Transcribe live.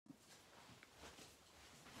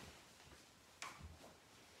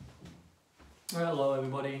Hello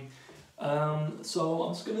everybody. So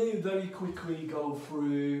I'm just going to very quickly go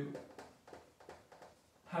through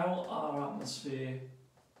how our atmosphere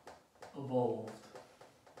evolved.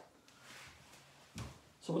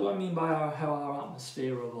 So what do I mean by how our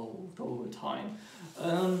atmosphere evolved over time?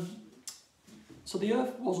 So the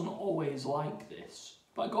Earth wasn't always like this.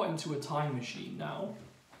 If I got into a time machine now,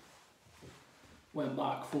 went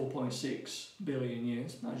back 4.6 billion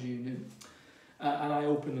years, as you knew, and I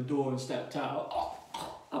opened the door and stepped out,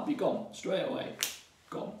 I'd be gone straight away,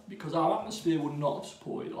 gone, because our atmosphere would not have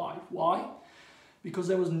supported life. Why? Because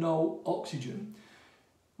there was no oxygen.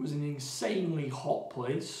 It was an insanely hot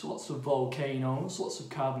place, lots of volcanoes, lots of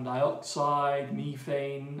carbon dioxide,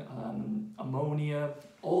 methane, ammonia,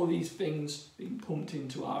 all of these things being pumped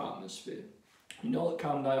into our atmosphere. You know that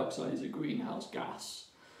carbon dioxide is a greenhouse gas.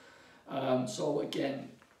 So again,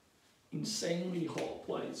 insanely hot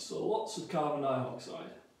place, so lots of carbon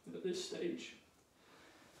dioxide at this stage.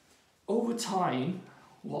 Over time,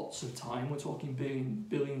 lots of time, we're talking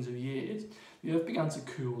billions of years, the Earth began to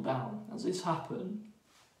cool down. As this happened,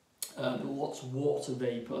 there was lots of water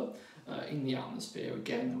vapour in the atmosphere,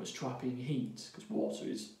 again that was trapping heat, because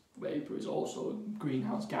vapour is also a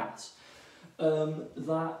greenhouse gas,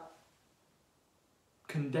 that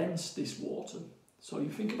condensed this water. So you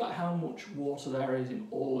think about how much water there is in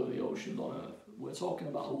all of the oceans on Earth. We're talking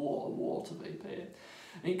about a lot of water vapour here.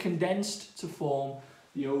 And it condensed to form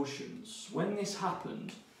the oceans. When this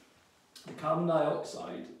happened, the carbon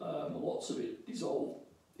dioxide, lots of it dissolved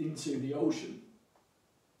into the ocean.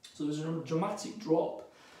 So there's a dramatic drop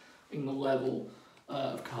in the level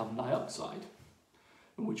of carbon dioxide,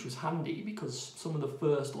 which was handy because some of the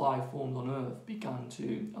first life forms on Earth began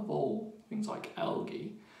to evolve, things like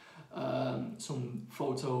algae, some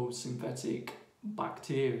photosynthetic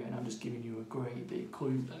bacteria, and I'm just giving you a great big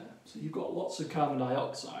clue there. So you've got lots of carbon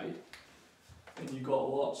dioxide and you've got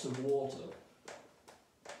lots of water.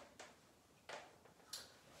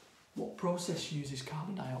 What process uses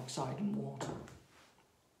carbon dioxide and water?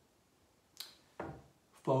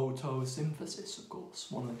 Photosynthesis, of course,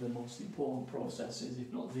 one of the most important processes,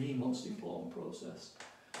 if not the most important process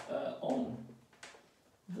on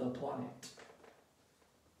the planet.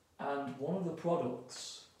 And one of the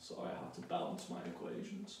products, sorry I have to balance my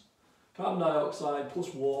equations, carbon dioxide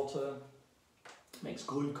plus water makes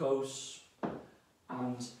glucose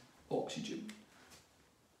and oxygen.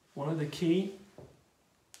 One of the key,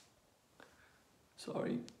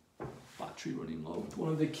 battery running low, one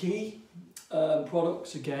of the key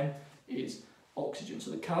products again is oxygen.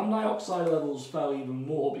 So the carbon dioxide levels fell even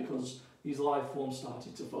more because these life forms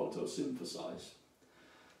started to photosynthesize.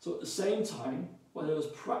 So at the same time, where there was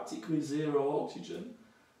practically zero oxygen,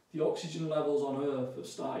 the oxygen levels on Earth have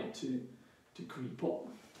started to creep up,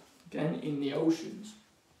 again in the oceans.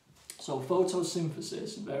 So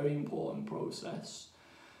photosynthesis, a very important process,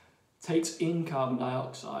 takes in carbon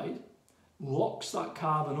dioxide, locks that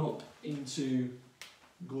carbon up into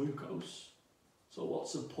glucose. So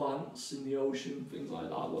lots of plants in the ocean, things like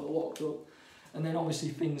that, were locked up. And then obviously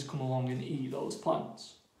things come along and eat those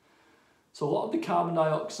plants. So a lot of the carbon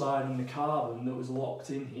dioxide and the carbon that was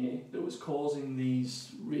locked in here, that was causing these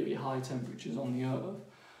really high temperatures on the Earth,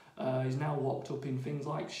 is now locked up in things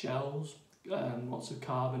like shells, lots of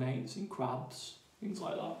carbonates in crabs, things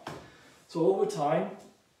like that. So over time,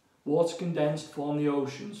 water condensed, formed the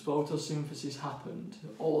oceans, photosynthesis happened,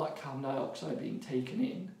 all that carbon dioxide being taken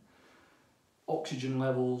in, oxygen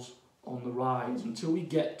levels on the rise until we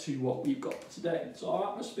get to what we've got today. So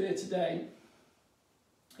our atmosphere today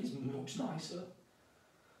is much nicer.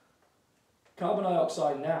 Carbon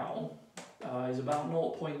dioxide now is about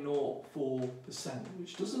 0.04%,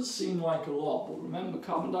 which doesn't seem like a lot, but remember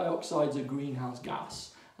carbon dioxide is a greenhouse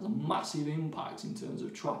gas, has a massive impact in terms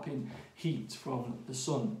of trapping heat from the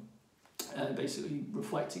sun, basically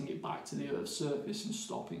reflecting it back to the Earth's surface and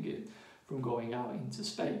stopping it from going out into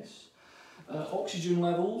space. Oxygen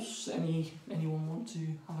levels, anyone want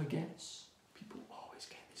to have a guess? People always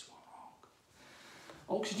get this one wrong.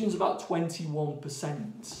 Oxygen's about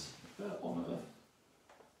 21% on Earth.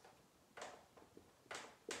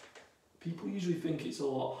 People usually think it's a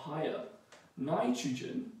lot higher.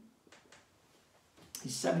 Nitrogen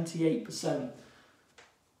is 78%.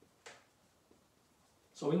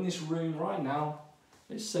 So in this room right now,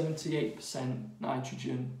 there's 78%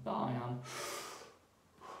 nitrogen that I am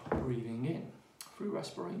breathing in through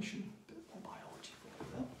respiration. A bit more biology for you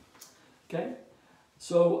there. Okay,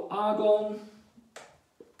 so argon,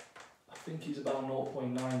 I think is about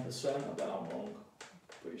 0.9%, I bet I'm wrong,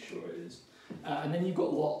 pretty sure it is. And then you've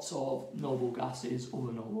got lots of noble gases,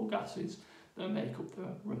 other noble gases, that make up the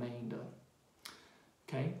remainder.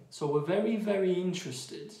 Okay, so we're very, very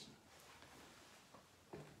interested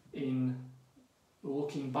in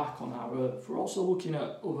looking back on our Earth. We're also looking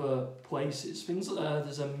at other places. Things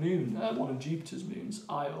there's a moon, one of Jupiter's moons,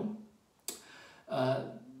 Io,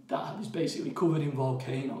 that is basically covered in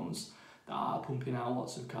volcanoes that are pumping out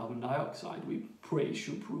lots of carbon dioxide. We're pretty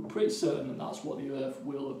certain that that's what the Earth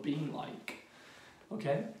will have been like.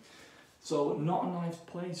 Okay, so not a nice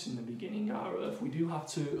place in the beginning, our Earth. We do have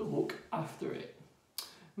to look after it.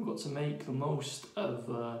 We've got to make the most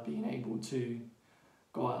of being able to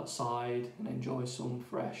go outside and enjoy some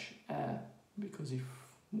fresh air, because if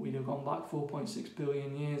we'd have gone back 4.6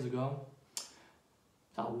 billion years ago,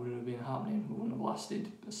 that wouldn't have been happening. We wouldn't have lasted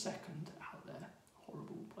a second out there.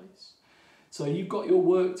 Horrible place. So you've got your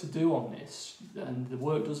work to do on this, and the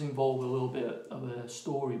work does involve a little bit of a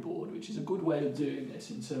storyboard, which is a good way of doing this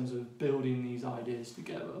in terms of building these ideas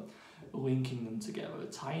together, linking them together,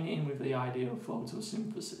 tying it in with the idea of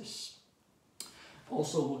photosynthesis.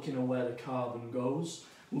 Also looking at where the carbon goes.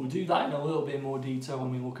 We'll do that in a little bit more detail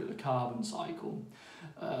when we look at the carbon cycle,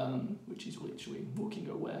 which is literally looking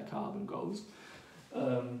at where carbon goes.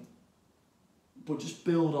 But just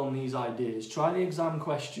build on these ideas. Try the exam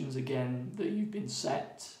questions again that you've been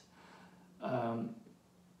set.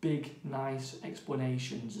 Big, nice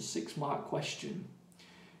explanations, a 6-mark question.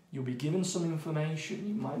 You'll be given some information.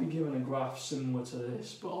 You might be given a graph similar to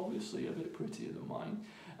this, but obviously a bit prettier than mine.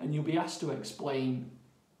 And you'll be asked to explain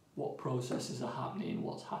what processes are happening,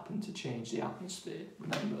 what's happened to change the atmosphere.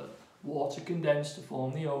 Remember, water condensed to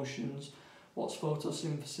form the oceans. What's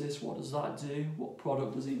photosynthesis? What does that do? What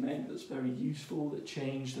product does it make that's very useful, that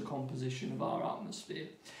changed the composition of our atmosphere?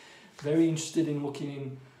 Very interested in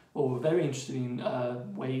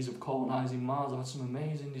ways of colonising Mars. I've had some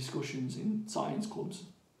amazing discussions in science clubs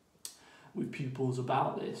with pupils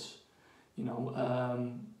about this. You know,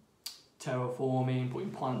 terraforming,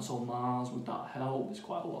 putting plants on Mars, would that help? There's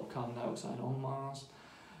quite a lot of carbon dioxide on Mars.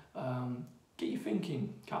 Get your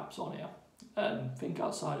thinking caps on here and think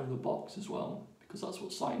outside of the box as well, because that's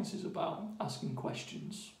what science is about, asking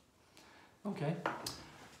questions. Okay,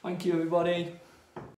 thank you everybody.